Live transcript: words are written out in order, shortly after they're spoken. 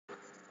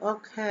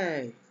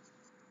Okay.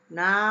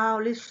 Now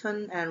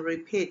listen and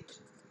repeat.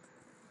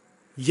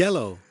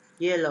 Yellow,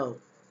 Yellow,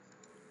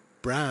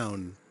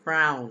 brown,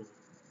 brown,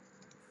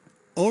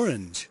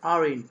 orange,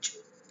 orange,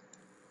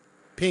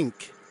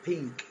 pink.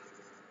 pink.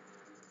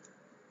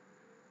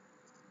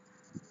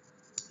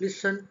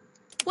 Listen.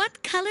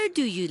 What color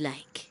do you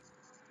like?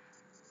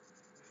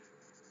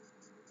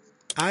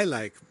 I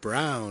like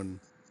brown.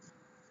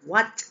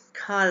 What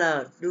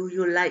color do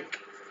you like?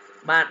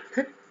 Bạn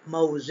thích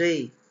màu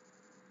gì?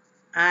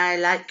 I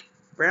like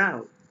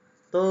brown.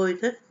 Tôi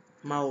thích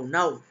màu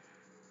nâu.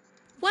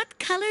 What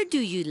color do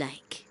you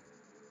like?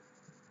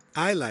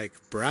 I like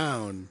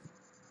brown.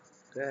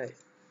 Okay.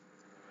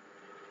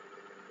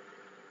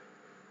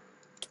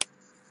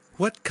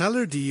 What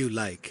color do you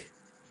like?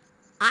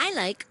 I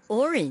like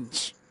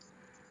orange.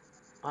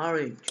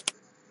 Orange.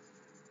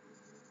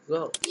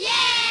 Go.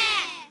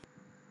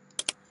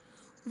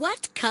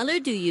 What color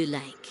do you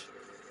like?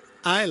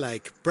 I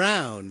like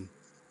brown.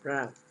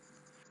 Brown.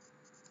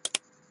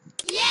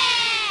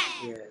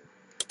 Yeah.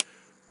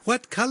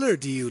 What color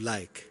do you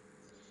like?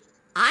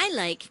 I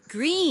like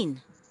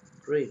green.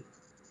 Green.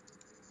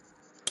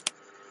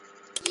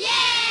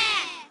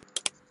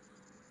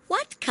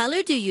 What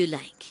color do you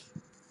like?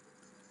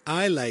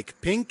 I like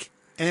pink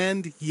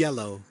and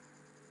yellow.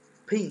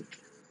 Pink.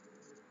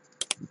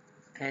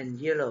 And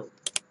yellow.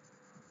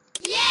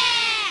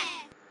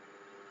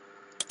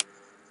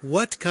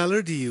 What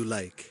color do you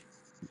like?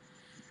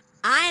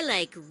 I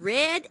like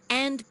red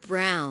and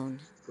brown.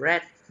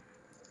 Red.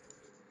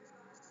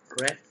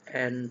 Red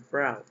and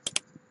brown.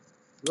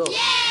 Go.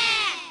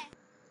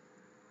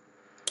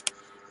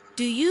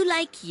 Do you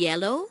like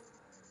yellow?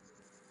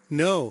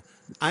 No,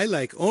 I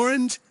like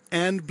orange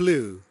and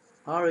blue.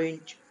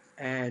 Orange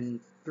and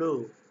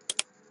blue.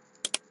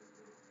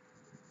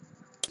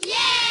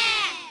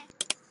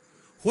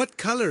 What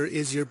color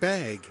is your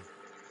bag?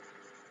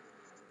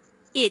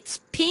 It's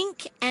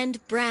pink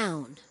and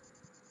brown.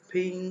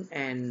 Pink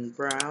and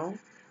brown.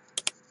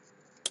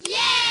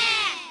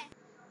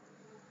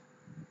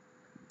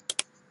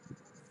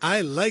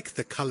 I like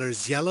the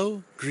colors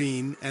yellow,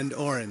 green, and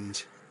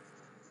orange.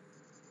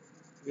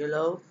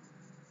 Yellow,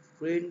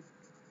 green,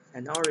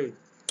 and orange.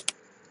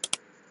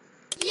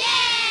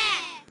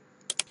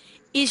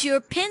 Is your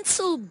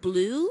pencil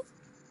blue?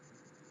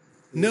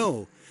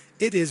 No,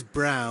 it is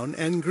brown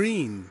and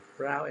green.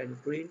 Brown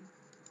and green.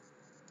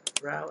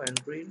 Brown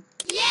and green.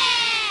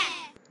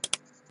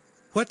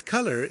 What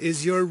color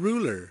is your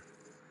ruler?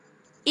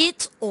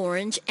 It's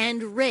orange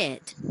and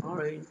red.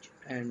 Orange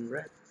and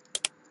red.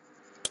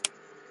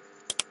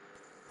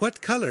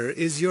 What color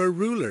is your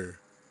ruler?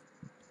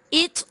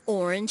 It's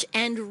orange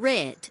and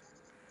red.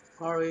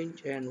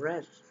 Orange and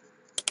red.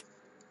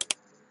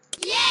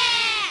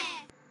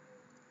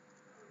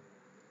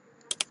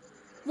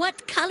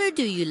 What color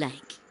do you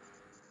like?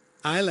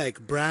 I like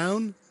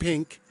brown,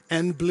 pink,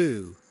 and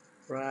blue.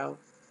 Brown,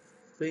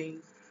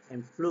 pink,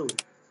 and blue.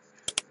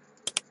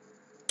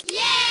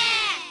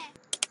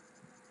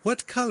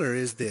 What color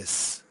is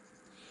this?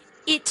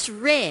 It's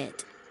red.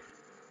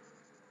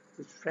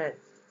 It's red.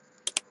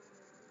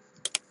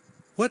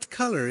 What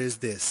color is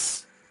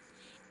this?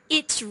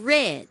 It's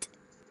red.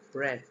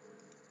 Red.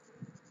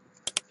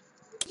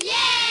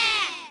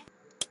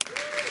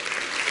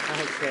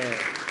 Okay.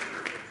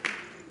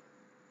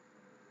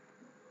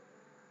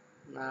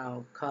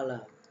 Now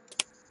color.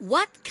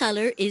 What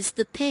color is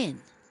the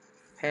pen?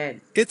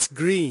 Pen. It's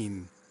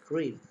green.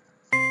 Green.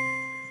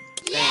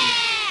 Pen.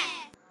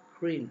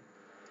 Green.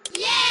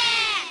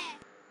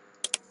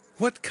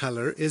 What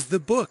color is the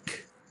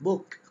book?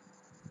 Book.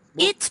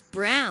 It's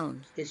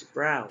brown. It's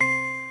brown.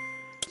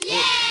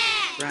 Book.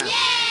 Brown.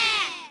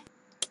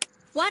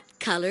 What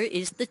color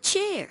is the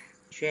chair?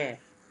 Chair.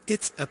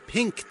 It's a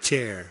pink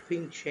chair.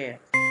 Pink chair.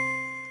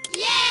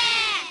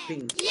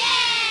 Pink.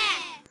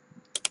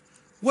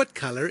 What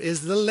color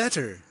is the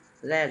letter?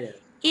 Leather.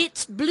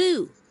 It's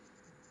blue.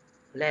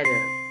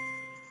 Leather.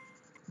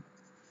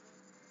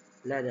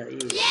 Leather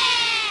is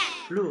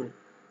blue.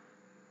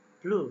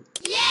 Blue.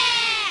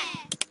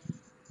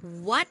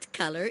 What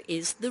color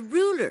is the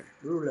ruler?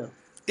 Ruler.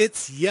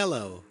 It's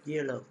yellow.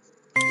 Yellow.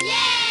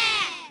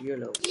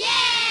 Yellow.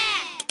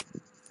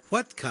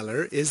 What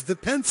color is the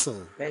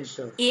pencil?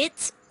 Pencil.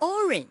 It's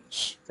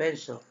orange.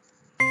 Pencil.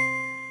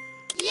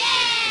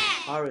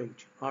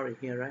 Orange. Orange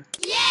here, right?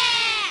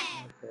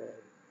 Okay.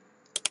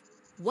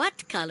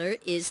 What color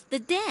is the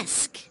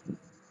desk?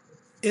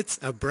 It's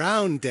a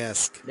brown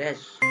desk.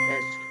 Desk.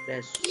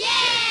 Desk.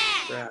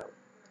 Brown.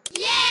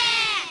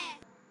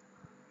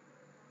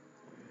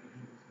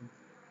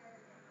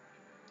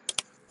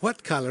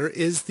 What color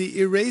is the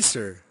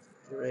eraser?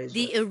 Eraser.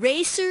 The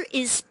eraser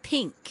is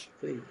pink.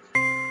 Pink.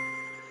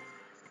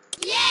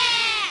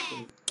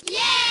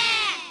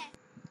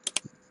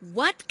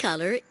 What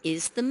color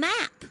is the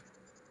map?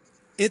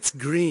 It's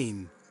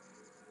green.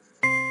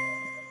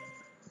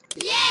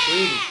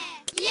 Green.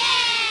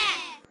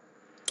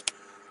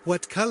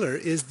 What color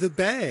is the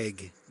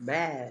bag?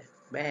 Bad.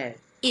 Bad.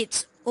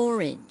 It's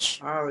orange.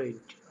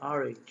 Orange.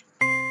 Orange.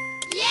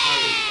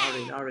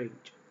 Orange.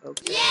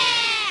 Okay.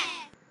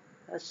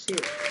 That's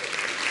it.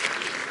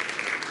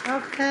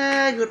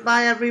 Okay,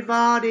 goodbye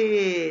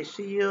everybody.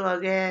 See you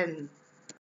again.